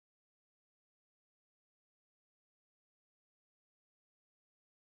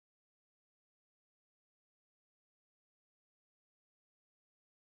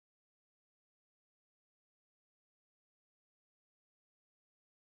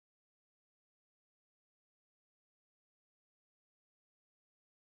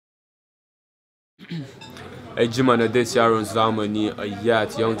Ayat ZAMANI, this year on Zamani,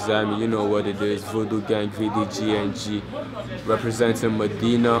 Ayat, Young Zami, you know what it is, Voodoo Gang, VDGNG, representing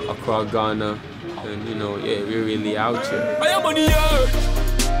Medina, Accra, Ghana, and you know, yeah, we're really out here. I am on the earth,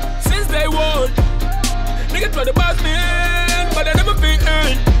 since day one, niggas try to pass me in, but I never fit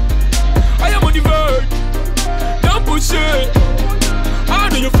in. I am on the verge, don't push it, I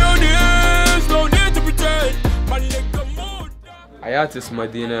know you feel this, no need to pretend, my leg come on. Ayat is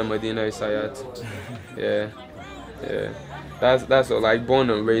Medina, Medina is Ayat. Yeah. That's all. Like, born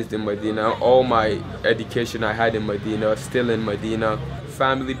and raised in Medina. All my education I had in Medina, still in Medina.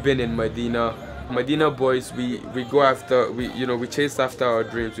 Family been in Medina. Medina boys, we go after, we chase after our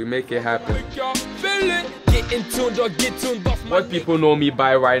dreams. We make it happen. What people know me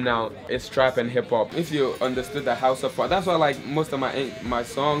by right now is trap and hip hop. If you understood the Hausa part, that's why like most of my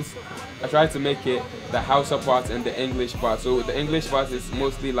songs, I try to make it the Hausa part and the English part. So the English part is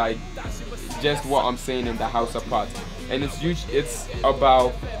mostly like just what I'm saying in the Hausa part, and it's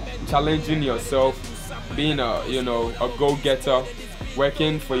about challenging yourself, being a go-getter,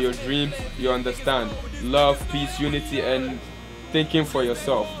 working for your dreams. You understand, love, peace, unity, and thinking for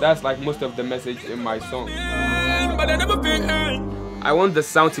yourself. That's like most of the message in my song. I want the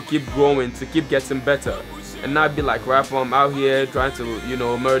sound to keep growing, to keep getting better, and not be like rapper, I'm out here trying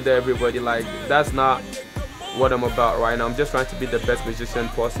to murder everybody. Like, that's not what I'm about right now. I'm just trying to be the best musician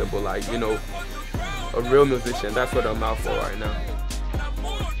possible, like, a real musician. That's what I'm out for right now.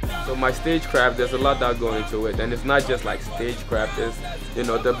 So my stagecraft, there's a lot that go into it, and it's not just like stagecraft. It's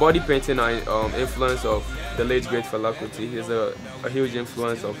the body painting influence of the late great Fela Kuti. He's a huge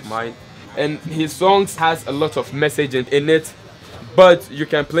influence of mine, and his songs has a lot of message in it, but you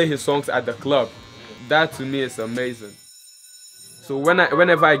can play his songs at the club. That to me is amazing. So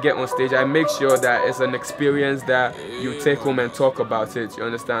whenever I get on stage, I make sure that it's an experience that you take home and talk about it, you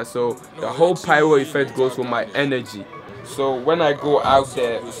understand? So the whole pyro effect goes with my energy. So when I go out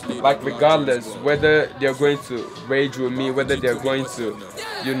there, like regardless whether they're going to rage with me, whether they're going to,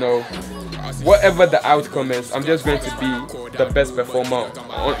 whatever the outcome is, I'm just going to be the best performer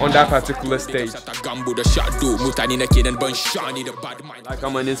on that particular stage. Like,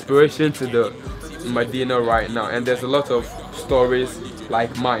 I'm an inspiration to the Medina right now, and there's a lot of stories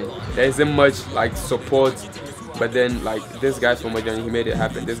like mine. There isn't much like support, but then like this guy's from Medina, he made it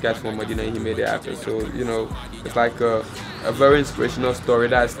happen. This guy's from Medina, he made it happen. So it's like a very inspirational story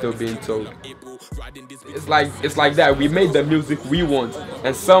that's still being told. It's like that. We made the music we want,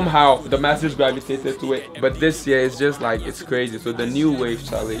 and somehow the masses gravitated to it. But this year it's just like, it's crazy. So the new wave,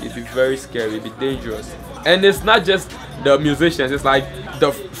 Charlie, it'd be very scary, it'd be dangerous. And it's not just the musicians, it's like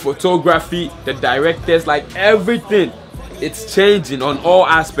the photography, the directors, like everything. It's changing on all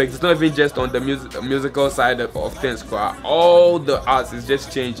aspects. It's not even just on the musical side of things. All the arts is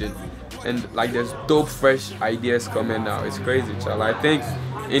just changing, and like there's dope, fresh ideas coming now. It's crazy, Charlie. I think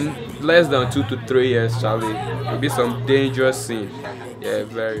in less than 2 to 3 years, Charlie, it'll be some dangerous scene. Yeah,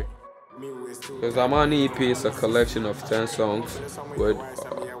 very. The Zamani EP is a collection of 10 songs with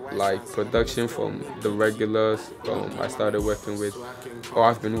like production from the regulars.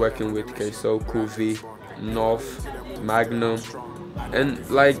 I've been working with K-So, Kuvi, North, Magnum, and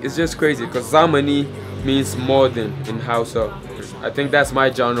like it's just crazy because Zamani means modern in Hausa. I think that's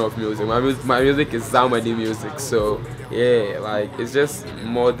my genre of music. My music is Zamani music, so yeah, like it's just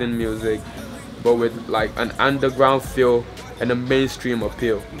modern music but with like an underground feel and a mainstream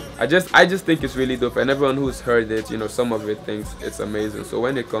appeal. I just think it's really dope, and everyone who's heard it, some of it thinks it's amazing. So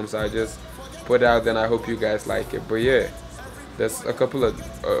when it comes, I just put it out, then I hope you guys like it. But yeah, there's a couple of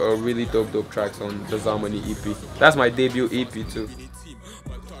really dope tracks on the Zamani EP. That's my debut EP too.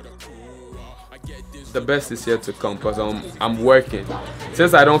 The best is yet to come because I'm working.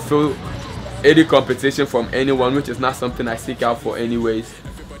 Since I don't feel any competition from anyone, which is not something I seek out for anyways,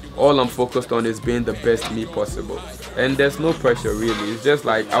 all I'm focused on is being the best me possible. And there's no pressure really. It's just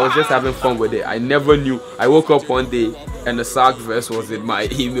like I was just having fun with it. I never knew. I woke up one day and the sack verse was in my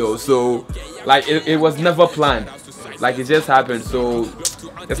email. So like it was never planned. Like it just happened. So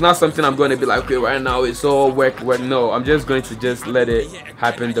it's not something I'm going to be like, okay, right now it's all work. No, I'm just going to just let it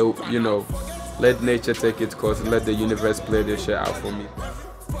happen though, let nature take its course and let the universe play this shit out for me.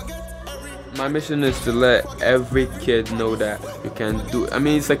 My mission is to let every kid know that you can do. I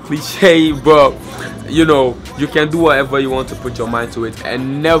mean, it's a cliche, but you can do whatever you want to put your mind to it,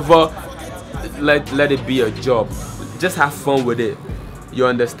 and never let it be a job. Just have fun with it. You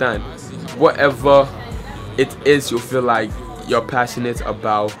understand? Whatever it is you feel like you're passionate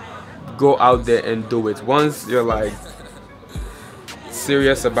about, go out there and do it. Once you're like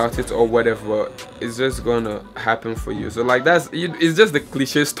serious about it or whatever, it's just gonna happen for you. So like it's just the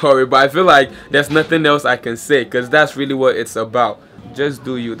cliche story, but I feel like there's nothing else I can say, because that's really what it's about. Just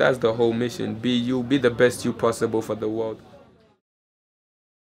do you. That's the whole mission. Be you. Be the best you possible for the world.